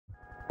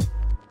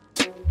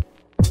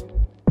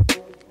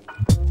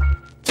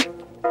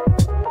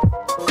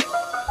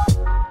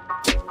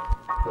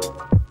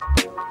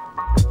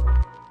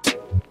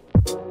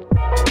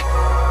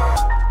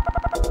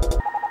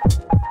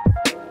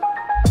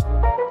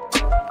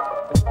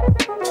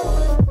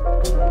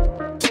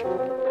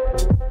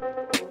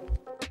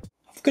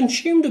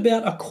consumed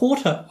about a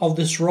quarter of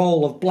this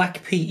roll of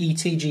black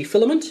PETG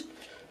filament.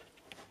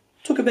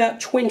 Took about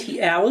 20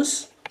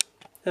 hours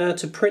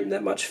to print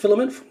that much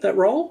filament from that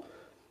roll,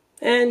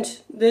 and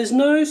there's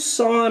no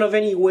sign of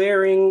any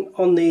wearing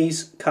on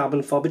these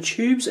carbon fibre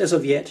tubes as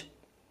of yet.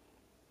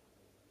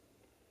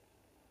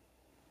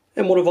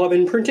 And what have I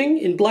been printing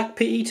in black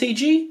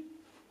PETG?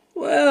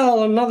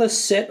 Well, another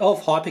set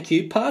of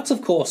HyperCube parts,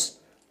 of course.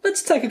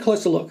 Let's take a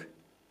closer look.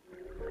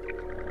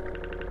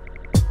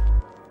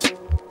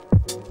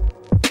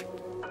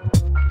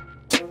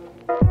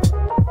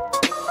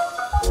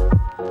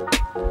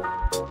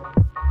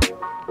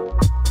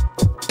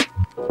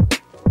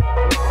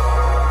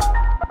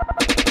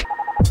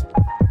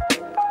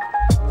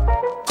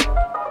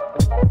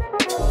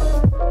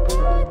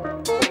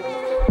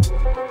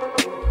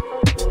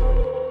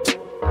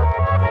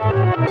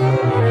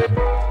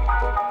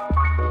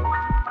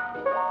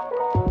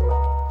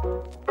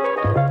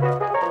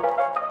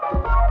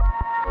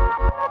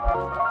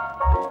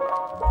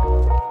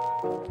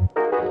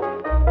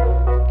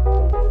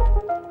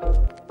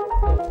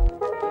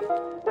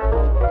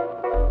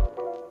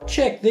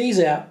 Check these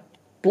out.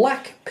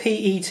 Black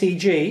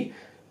PETG,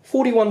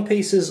 41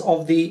 pieces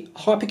of the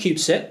HyperCube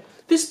set.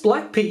 This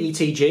black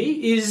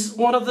PETG is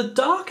one of the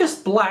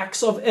darkest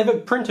blacks I've ever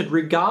printed,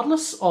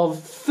 regardless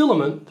of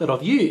filament that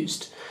I've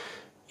used.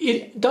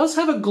 It does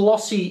have a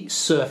glossy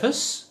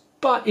surface,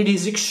 but it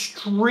is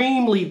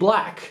extremely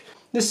black.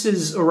 This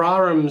is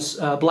Aurarum's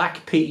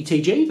black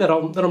PETG that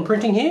I'm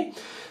printing here.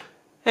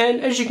 And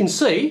as you can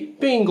see,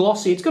 being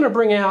glossy, it's going to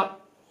bring out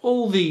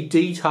all the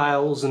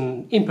details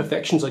and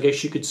imperfections, I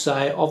guess you could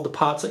say, of the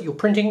parts that you're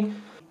printing.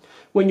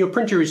 When your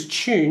printer is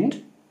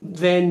tuned,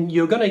 then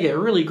you're going to get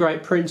really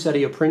great prints out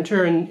of your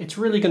printer, and it's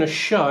really going to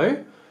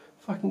show,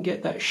 if I can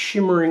get that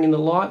shimmering in the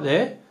light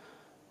there,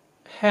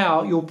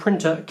 how your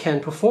printer can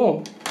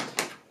perform.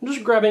 I'm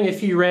just grabbing a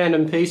few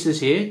random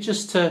pieces here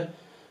just to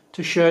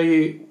show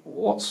you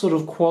what sort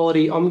of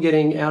quality I'm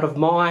getting out of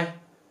my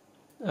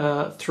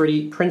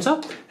 3D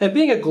printer. And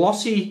being a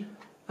glossy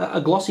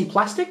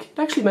plastic, it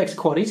actually makes it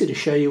quite easy to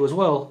show you as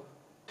well.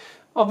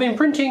 I've been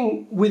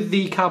printing with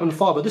the carbon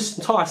fibre. This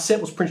entire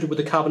set was printed with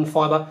the carbon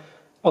fibre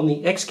on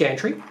the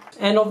X-Gantry,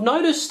 and I've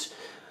noticed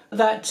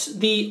that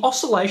the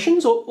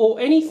oscillations or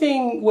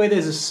anything where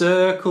there's a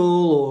circle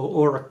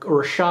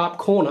or a sharp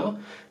corner,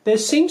 there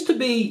seems to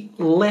be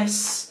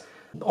less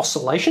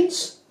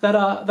oscillations that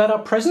are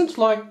present.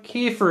 Like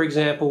here, for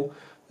example,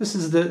 this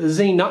is the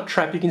Z nut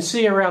trap. You can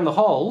see around the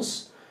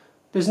holes,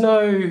 there's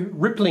no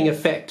rippling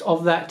effect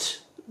of that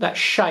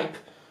shape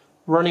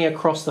running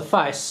across the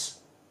face.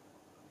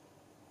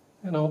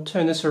 And I'll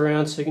turn this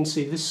around so you can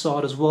see this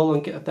side as well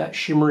and get that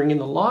shimmering in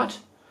the light.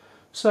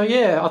 So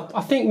yeah,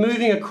 I think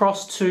moving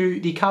across to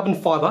the carbon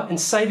fibre and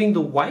saving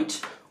the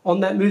weight on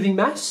that moving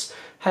mass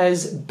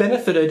has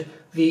benefited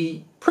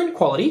the print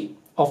quality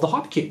of the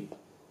HyperCube.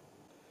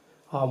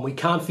 We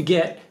can't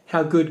forget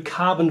how good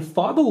carbon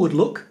fibre would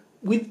look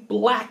with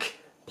black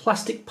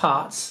plastic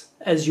parts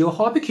as your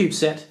HyperCube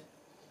set.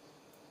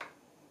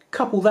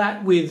 Couple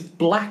that with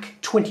black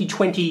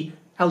 2020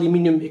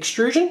 aluminium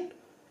extrusion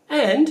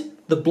and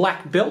the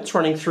black belts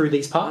running through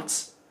these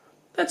parts.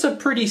 That's a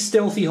pretty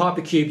stealthy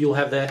HyperCube you'll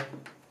have there.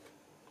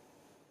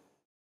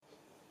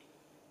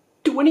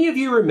 Do any of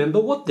you remember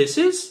what this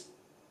is?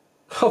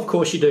 Of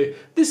course you do.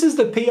 This is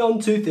the Peon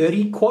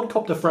 230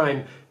 quadcopter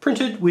frame,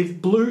 printed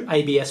with blue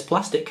ABS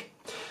plastic.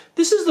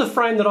 This is the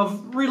frame that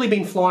I've really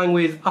been flying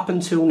with up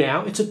until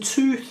now. It's a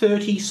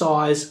 230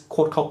 size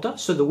quadcopter,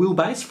 so the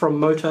wheelbase from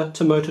motor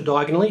to motor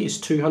diagonally is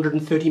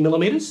 230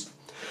 millimeters.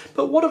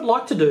 But what I'd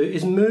like to do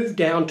is move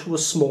down to a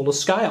smaller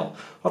scale.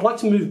 I'd like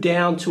to move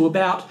down to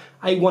about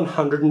a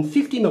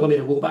 150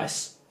 millimeter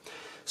wheelbase.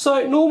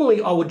 So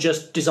normally I would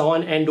just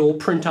design and or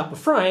print up a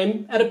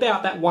frame at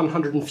about that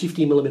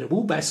 150 millimeter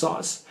wheelbase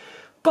size.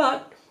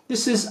 But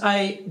this is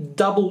a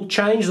double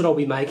change that I'll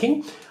be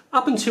making.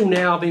 Up until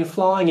now I've been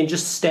flying in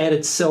just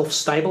standard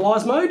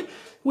self-stabilize mode,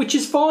 which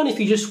is fine if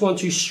you just want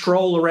to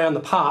stroll around the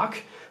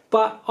park,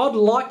 but I'd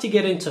like to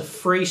get into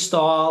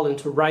freestyle,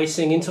 into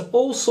racing, into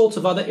all sorts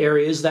of other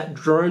areas that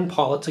drone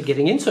pilots are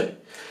getting into.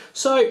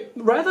 So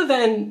rather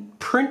than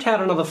print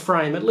out another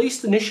frame, at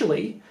least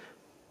initially,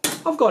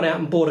 I've gone out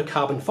and bought a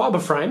carbon fibre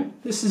frame.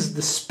 This is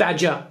the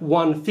Spadger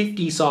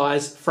 150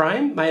 size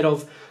frame made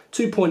of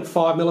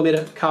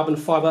 2.5mm carbon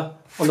fibre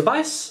on the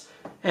base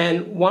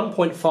and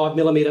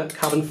 1.5mm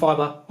carbon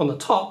fibre on the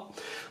top.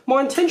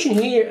 My intention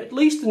here, at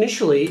least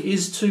initially,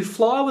 is to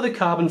fly with a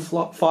carbon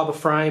fibre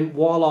frame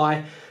while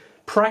I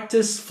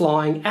practice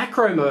flying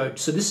acro mode.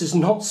 So this is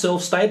not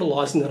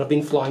self-stabilizing that I've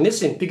been flying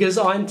this in, because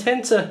I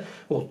intend to,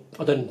 well,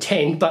 I don't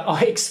intend, but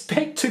I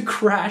expect to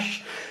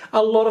crash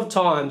a lot of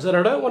times, and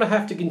I don't want to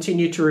have to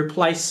continue to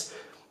replace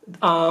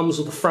arms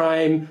or the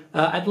frame,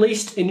 at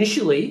least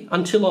initially,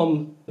 until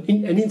I'm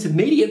an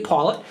intermediate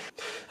pilot.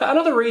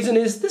 Another reason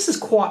is this is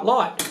quite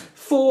light.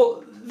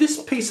 For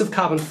this piece of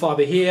carbon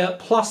fibre here,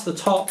 plus the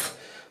top,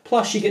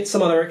 plus you get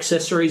some other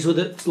accessories with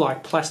it,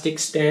 like plastic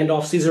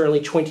standoffs. These are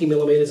only 20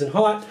 millimeters in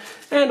height,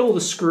 and all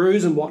the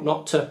screws and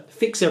whatnot to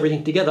fix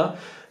everything together.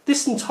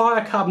 this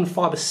entire carbon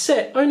fibre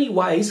set only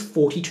weighs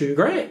 42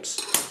 grams,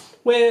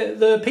 where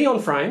the Peon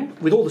frame,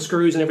 with all the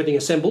screws and everything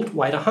assembled,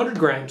 weighed 100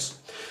 grams.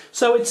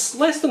 So it's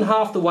less than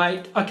half the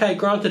weight. Okay,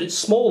 granted it's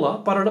smaller,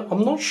 but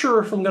I'm not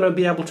sure if I'm going to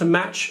be able to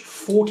match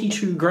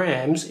 42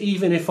 grams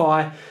even if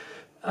I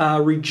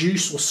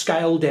reduce or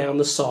scale down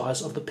the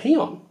size of the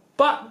Peon.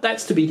 But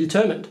that's to be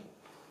determined.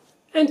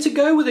 And to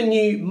go with a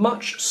new,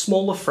 much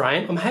smaller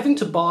frame, I'm having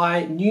to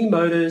buy new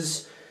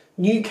motors,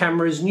 new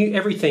cameras, new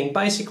everything.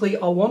 Basically,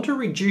 I want to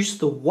reduce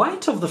the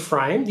weight of the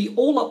frame. The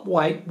all-up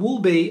weight will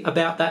be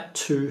about that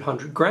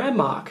 200 gram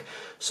mark.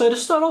 So to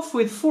start off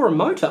with, for a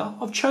motor,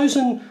 I've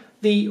chosen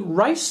the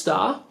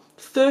Racerstar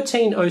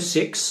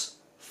RS20Ax4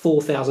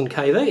 4000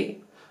 kV.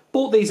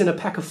 Bought these in a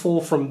pack of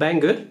 4 from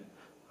Banggood.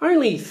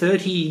 Only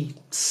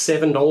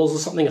 $37 or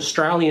something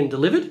Australian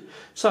delivered.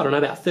 So I don't know,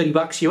 about 30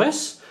 bucks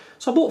US.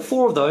 So I bought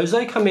 4 of those.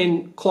 They come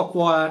in clock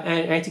wire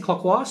and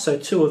anti-clock wire, so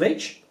 2 of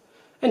each.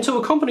 And to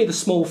accompany the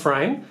small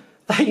frame,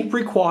 they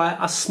require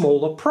a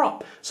smaller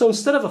prop. So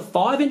instead of a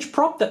 5-inch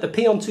prop that the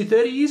Peon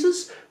 230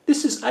 uses,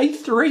 this is a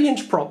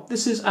 3-inch prop.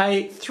 This is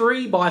a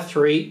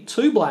 3x3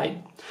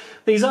 2-blade.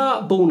 These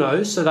are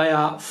bullnose, so they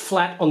are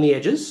flat on the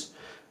edges,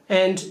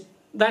 and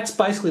that's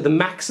basically the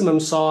maximum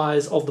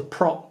size of the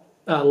prop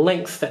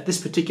length that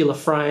this particular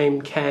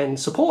frame can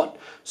support.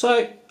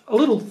 So a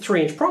little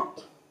 3-inch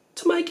prop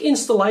to make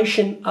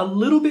installation a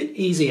little bit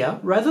easier.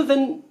 Rather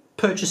than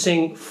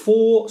purchasing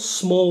 4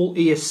 small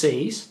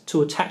ESCs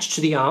to attach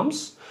to the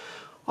arms,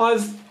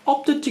 I've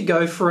opted to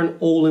go for an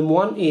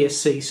all-in-one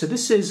ESC. So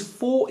this is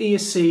 4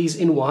 ESCs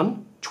in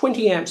one,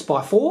 20 amps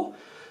by 4.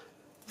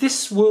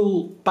 This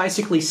will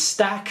basically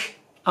stack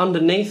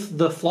underneath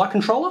the flight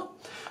controller.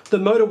 The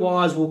motor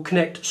wires will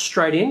connect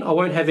straight in. I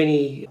won't have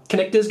any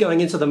connectors going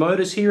into the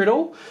motors here at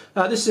all.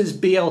 This is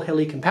BL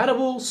Heli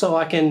compatible, so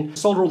I can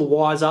solder all the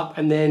wires up,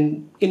 and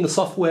then in the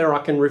software I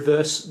can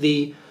reverse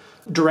the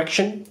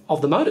direction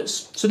of the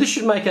motors. So this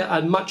should make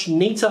a much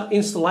neater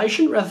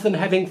installation rather than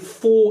having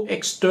 4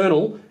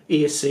 external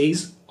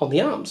ESCs on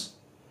the arms.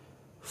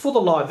 For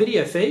the live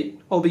video feed,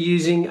 I'll be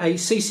using a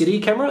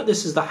CCD camera.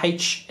 This is the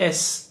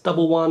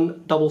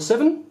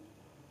HS1177.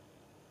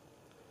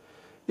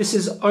 This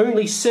is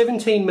only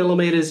 17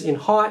 millimeters in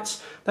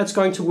height. That's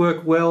going to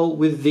work well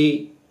with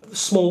the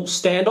small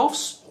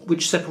standoffs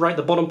which separate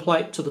the bottom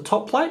plate to the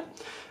top plate.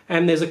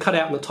 And there's a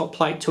cutout in the top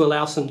plate to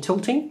allow some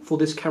tilting for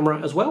this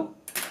camera as well.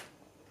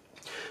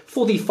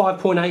 For the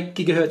 5.8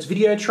 gigahertz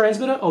video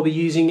transmitter, I'll be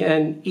using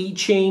an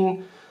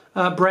Eachine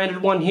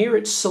branded one here.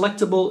 It's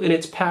selectable in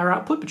its power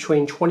output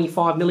between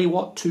 25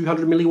 milliwatt,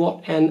 200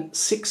 milliwatt and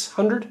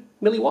 600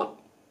 milliwatt.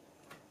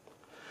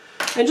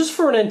 And just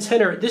for an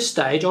antenna at this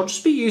stage, I'll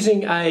just be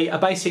using a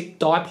basic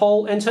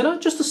dipole antenna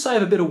just to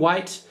save a bit of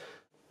weight.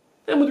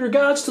 And with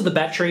regards to the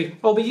battery,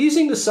 I'll be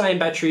using the same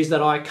batteries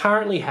that I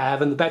currently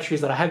have and the batteries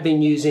that I have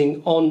been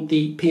using on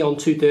the Peon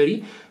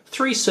 230,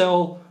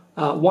 3-cell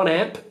 1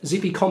 amp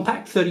Zippy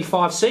Compact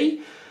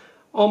 35C.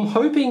 I'm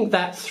hoping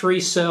that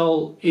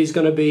 3-cell is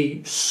going to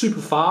be super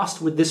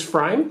fast with this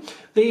frame.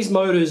 These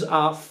motors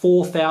are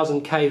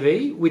 4000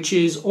 kV, which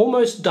is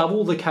almost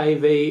double the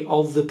kV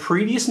of the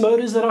previous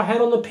motors that I had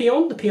on the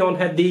Peon. The Peon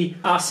had the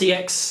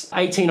RCX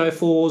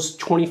 1804's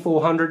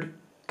 2400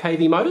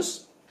 kV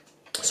motors.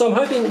 So I'm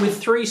hoping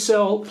with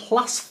 3-cell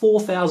plus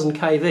 4000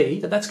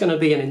 kV that's going to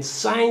be an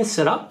insane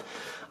setup.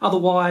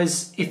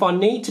 Otherwise, if I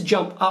need to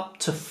jump up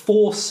to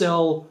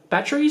 4-cell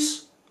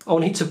batteries, I'll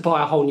need to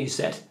buy a whole new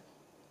set.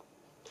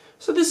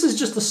 So this is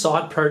just a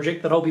side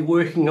project that I'll be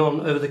working on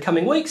over the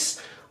coming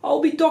weeks.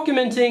 I'll be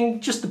documenting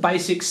just the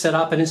basic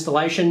setup and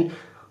installation.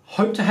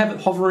 Hope to have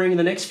it hovering in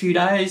the next few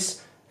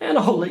days, and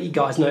I'll let you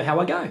guys know how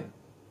I go.